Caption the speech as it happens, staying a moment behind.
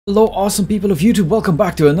Hello awesome people of YouTube, welcome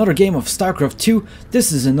back to another game of Starcraft 2.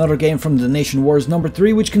 This is another game from the Nation Wars number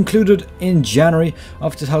 3 which concluded in January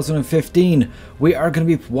of 2015. We are going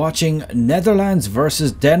to be watching Netherlands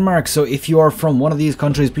versus Denmark, so if you are from one of these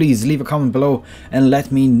countries please leave a comment below and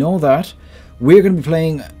let me know that. We're going to be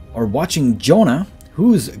playing or watching Jona,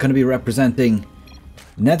 who's going to be representing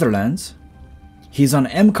Netherlands. He's on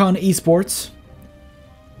mCon eSports.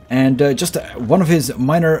 And just one of his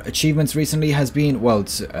minor achievements recently has been, well,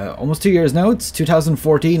 it's almost 2 years now, it's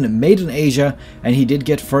 2014, made in Asia, and he did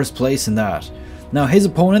get first place in that. Now his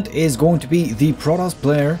opponent is going to be the Protoss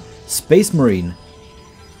player, SpaceMarine.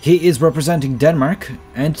 He is representing Denmark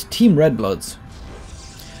and Team Redbloods.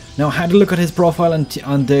 Now I had a look at his profile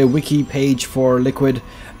on the wiki page for Liquid,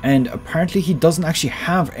 and apparently he doesn't actually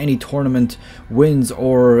have any tournament wins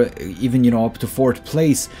or even, you know, up to 4th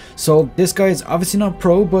place. So this guy is obviously not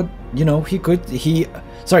pro, but you know,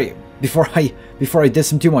 sorry, before I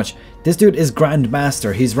diss him too much, this dude is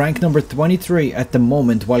Grandmaster. He's rank number 23 at the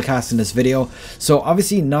moment while casting this video. So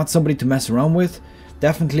obviously not somebody to mess around with.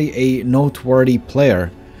 Definitely a noteworthy player.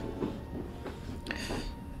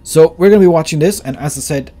 So we're going to be watching this, and as I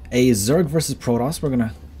said, a Zerg versus Protoss. We're going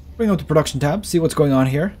to bring out the production tab, see what's going on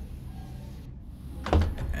here.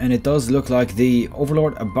 And it does look like the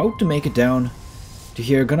Overlord about to make it down to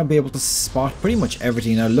here. Gonna be able to spot pretty much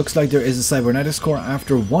everything. Now it looks like there is a cybernetics core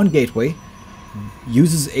after one gateway.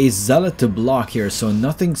 Uses a zealot to block here, so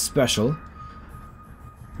nothing special.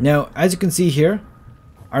 Now as you can see here,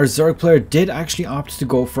 our Zerg player did actually opt to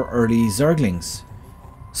go for early Zerglings.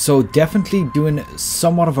 So definitely doing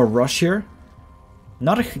somewhat of a rush here.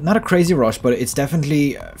 Not a crazy rush, but it's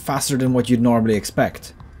definitely faster than what you'd normally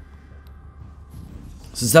expect.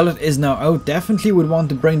 So Zealot is now out. Definitely would want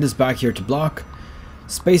to bring this back here to block.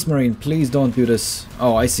 SpaceMarine, please don't do this.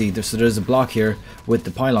 Oh, I see. So there's a block here with the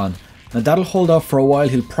pylon. Now that'll hold off for a while.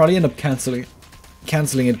 He'll probably end up cancelling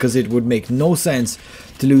it because it would make no sense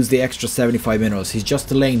to lose the extra 75 minerals. He's just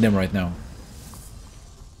delaying them right now.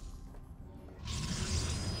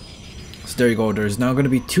 So there you go. There's now going to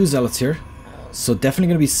be 2 Zealots here. So definitely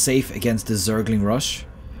going to be safe against the Zergling rush.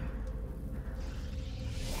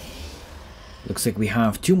 Looks like we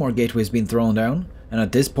have 2 more gateways being thrown down. And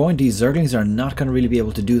at this point these Zerglings are not going to really be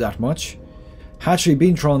able to do that much. Hatchery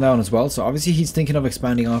being thrown down as well. So obviously he's thinking of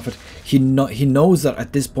expanding off it. He knows that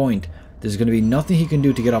at this point there's going to be nothing he can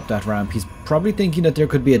do to get up that ramp. He's probably thinking that there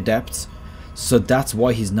could be adepts. So that's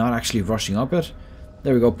why he's not actually rushing up it.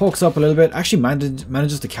 There we go, pokes up a little bit, actually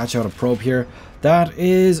manages to catch out a probe here. That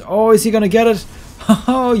is, oh, is he going to get it?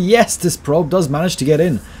 Oh yes, this probe does manage to get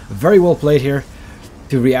in. Very well played here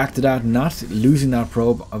to react to that, not losing that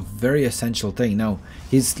probe, a very essential thing. Now,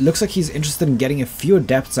 looks like he's interested in getting a few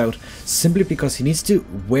adepts out, simply because he needs to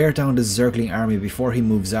wear down the Zergling army before he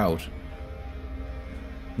moves out.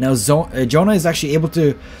 Now, Jona is actually able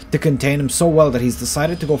to contain him so well that he's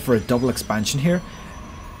decided to go for a double expansion here.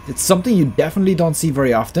 It's something you definitely don't see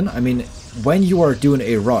very often. I mean, when you are doing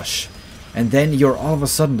a rush and then you're all of a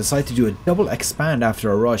sudden decide to do a double expand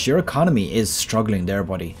after a rush, your economy is struggling there,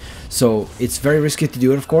 buddy. So it's very risky to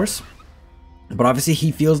do it, of course. But obviously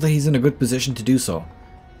he feels that he's in a good position to do so.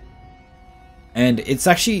 And it's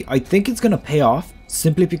actually, I think it's going to pay off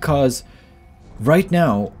simply because right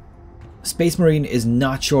now SpaceMarine is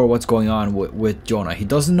not sure what's going on with Jona. He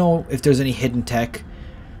doesn't know if there's any hidden tech.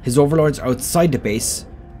 His overlords are outside the base,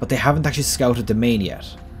 but they haven't actually scouted the main yet.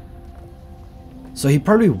 So he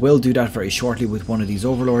probably will do that very shortly with one of these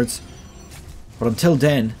overlords. But until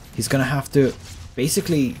then, he's going to have to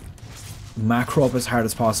basically macro up as hard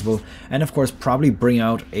as possible. And of course, probably bring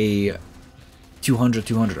out a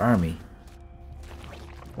 200 army.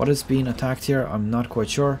 What is being attacked here? I'm not quite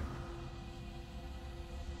sure.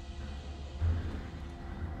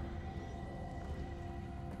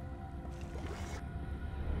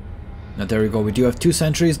 Now there we go, we do have 2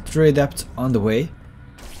 sentries, 3 adepts on the way.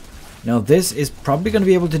 Now this is probably going to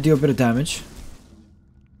be able to do a bit of damage.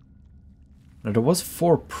 Now there was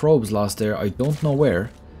 4 probes lost there, I don't know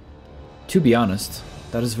where. To be honest,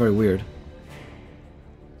 that is very weird.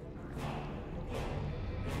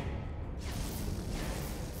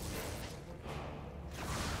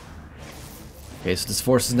 Okay, so this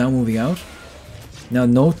force is now moving out. Now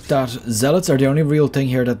note that Zealots are the only real thing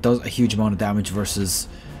here that does a huge amount of damage versus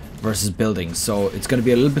buildings, so it's going to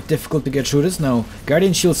be a little bit difficult to get through this. Now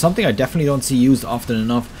Guardian Shield, something I definitely don't see used often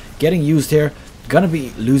enough, getting used here. Gonna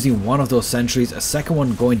be losing one of those sentries, a second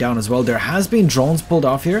one going down as well. There has been drones pulled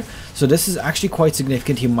off here, so this is actually quite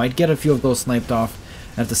significant. He might get a few of those sniped off,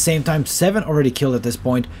 and at the same time 7 already killed at this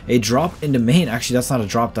point. A drop in the main, actually that's not a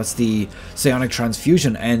drop, that's the psionic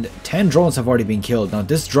transfusion, and 10 drones have already been killed. Now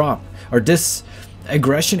this drop, or this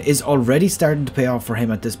aggression is already starting to pay off for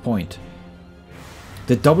him at this point.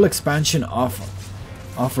 The double expansion off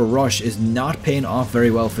a rush is not paying off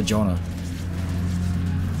very well for Jona.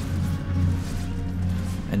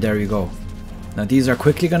 And there you go. Now these are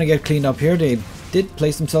quickly going to get cleaned up here. They did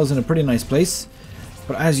place themselves in a pretty nice place.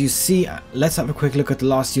 But as you see, let's have a quick look at the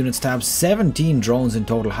lost units tab. 17 drones in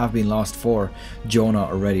total have been lost for Jona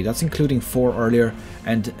already. That's including 4 earlier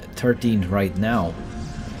and 13 right now.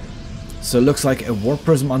 So it looks like a warp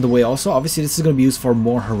prism on the way also. Obviously this is going to be used for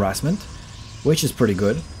more harassment, which is pretty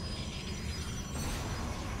good.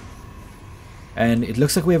 And it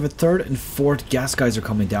looks like we have a 3rd and 4th gas geyser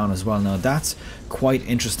coming down as well. Now that's quite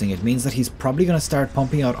interesting. It means that he's probably going to start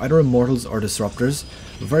pumping out either immortals or disruptors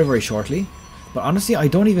very, very shortly. But honestly, I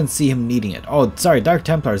don't even see him needing it. Oh, sorry, Dark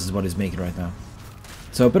Templars is what he's making right now.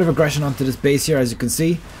 So a bit of aggression onto this base here, as you can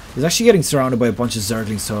see. He's actually getting surrounded by a bunch of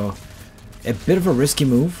Zerglings, so a bit of a risky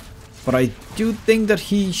move. But I do think that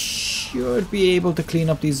he should be able to clean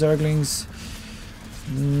up these Zerglings.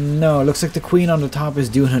 No, it looks like the Queen on the top is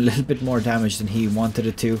doing a little bit more damage than he wanted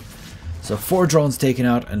it to. So 4 drones taken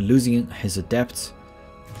out and losing his adepts.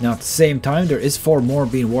 Now at the same time, there is 4 more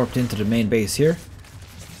being warped into the main base here.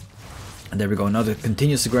 And there we go, now the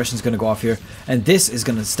continuous aggression is going to go off here. And this is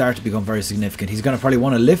going to start to become very significant. He's going to probably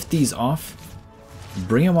want to lift these off,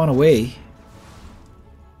 bring him on away,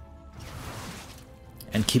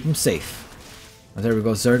 and keep him safe. And there we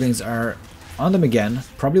go, Zerglings are on them again.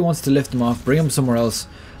 Probably wants to lift them off, bring them somewhere else,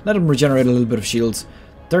 let them regenerate a little bit of shields.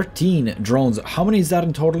 13 drones. How many is that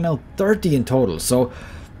in total now? 30 in total. So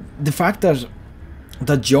the fact that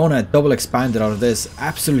Jona double expanded out of this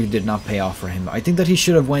absolutely did not pay off for him. I think that he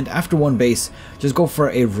should have went after one base, just go for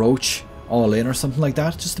a roach all in or something like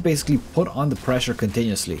that, just to basically put on the pressure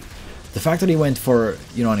continuously. The fact that he went for,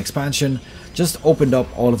 you know, an expansion just opened up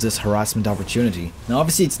all of this harassment opportunity. Now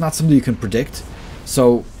obviously it's not something you can predict,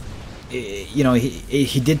 so you know,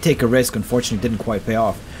 he did take a risk. Unfortunately didn't quite pay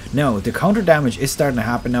off. Now the counter damage is starting to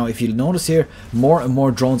happen now. If you notice here, more and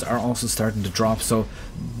more drones are also starting to drop, so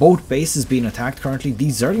both bases being attacked currently.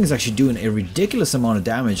 These Zerglings actually doing a ridiculous amount of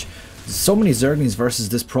damage. So many Zerglings versus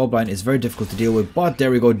this probe line is very difficult to deal with, but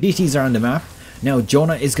there we go, DTs are on the map. Now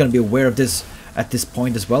Jona is going to be aware of this at this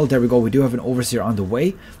point as well. There we go, we do have an overseer on the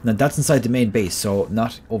way. Now that's inside the main base, so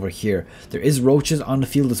not over here. There is roaches on the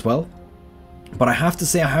field as well. But I have to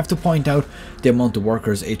say, I have to point out the amount of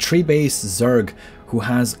workers. A 3-base Zerg who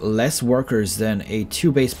has less workers than a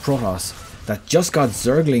 2-base Protoss that just got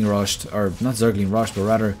Zergling rushed, or not Zergling rushed, but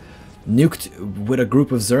rather nuked with a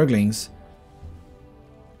group of Zerglings,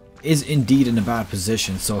 is indeed in a bad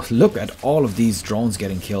position. So look at all of these drones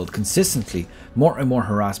getting killed consistently, more and more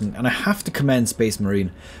harassment, and I have to commend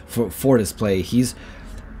SpaceMarine for this play. He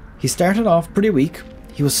started off pretty weak.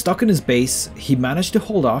 He was stuck in his base. He managed to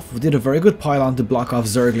hold off, did a very good pylon to block off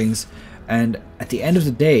Zerglings, and at the end of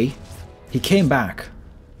the day, he came back.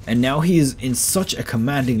 And now he is in such a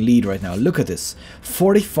commanding lead right now. Look at this,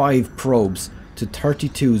 45 probes to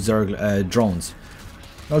 32 drones.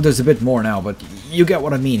 Well, there's a bit more now, but you get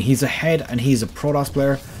what I mean. He's ahead and he's a Protoss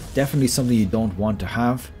player. Definitely something you don't want to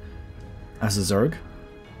have as a Zerg.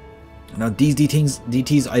 Now these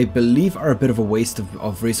DTs I believe are a bit of a waste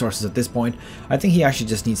of resources at this point. I think he actually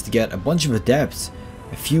just needs to get a bunch of adepts,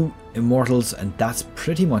 a few immortals, and that's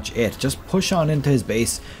pretty much it. Just push on into his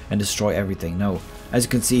base and destroy everything. Now as you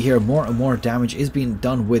can see here, more and more damage is being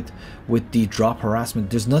done with the drop harassment.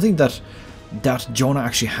 There's nothing that Jona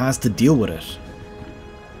actually has to deal with it.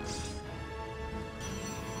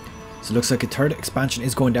 So it looks like a 3rd expansion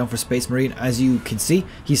is going down for SpaceMarine. As you can see,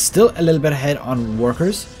 he's still a little bit ahead on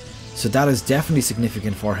workers, so that is definitely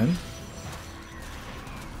significant for him.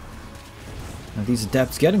 Now these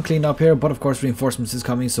adepts getting cleaned up here, but of course reinforcements is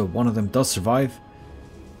coming, so one of them does survive.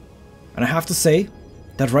 And I have to say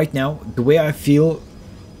that right now, the way I feel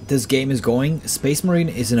this game is going,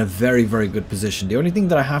 SpaceMarine is in a very, very good position. The only thing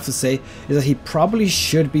that I have to say is that he probably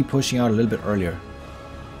should be pushing out a little bit earlier.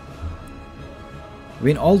 I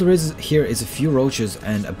mean, all there is here is a few roaches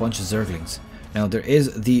and a bunch of Zerglings. Now there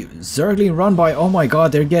is the Zergling run by. Oh my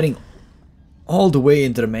god, they're getting all the way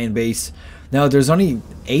into the main base. Now there's only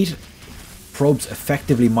 8 probes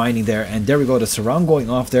effectively mining there, and there we go, the surround going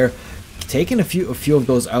off there, taking a few of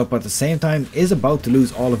those out, but at the same time is about to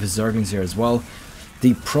lose all of his Zerglings here as well.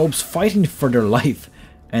 The probes fighting for their life,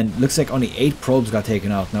 and looks like only 8 probes got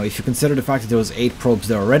taken out. Now if you consider the fact that there was 8 probes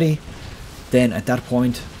there already, then at that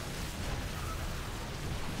point,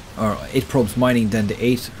 or 8 probes mining, then the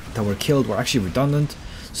 8 that were killed were actually redundant,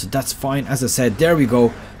 so that's fine. As I said, there we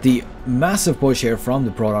go, the massive push here from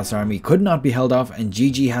the Protoss army could not be held off, and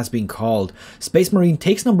GG has been called. SpaceMarine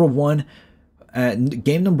takes number 1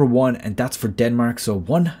 game number 1, and that's for Denmark, so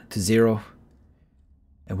 1-0.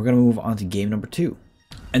 And we're going to move on to game number 2.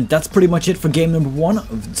 And that's pretty much it for game number 1.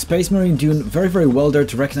 SpaceMarine doing very, very well there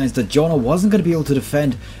to recognize that Jona wasn't going to be able to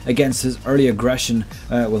defend against his early aggression.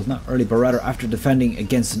 Well, not early, but rather after defending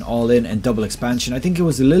against an all-in and double expansion. I think it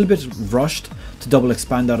was a little bit rushed to double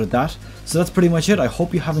expand out of that. So that's pretty much it. I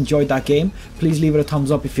hope you have enjoyed that game. Please leave it a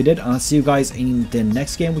thumbs up if you did, and I'll see you guys in the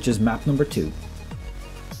next game, which is map number 2.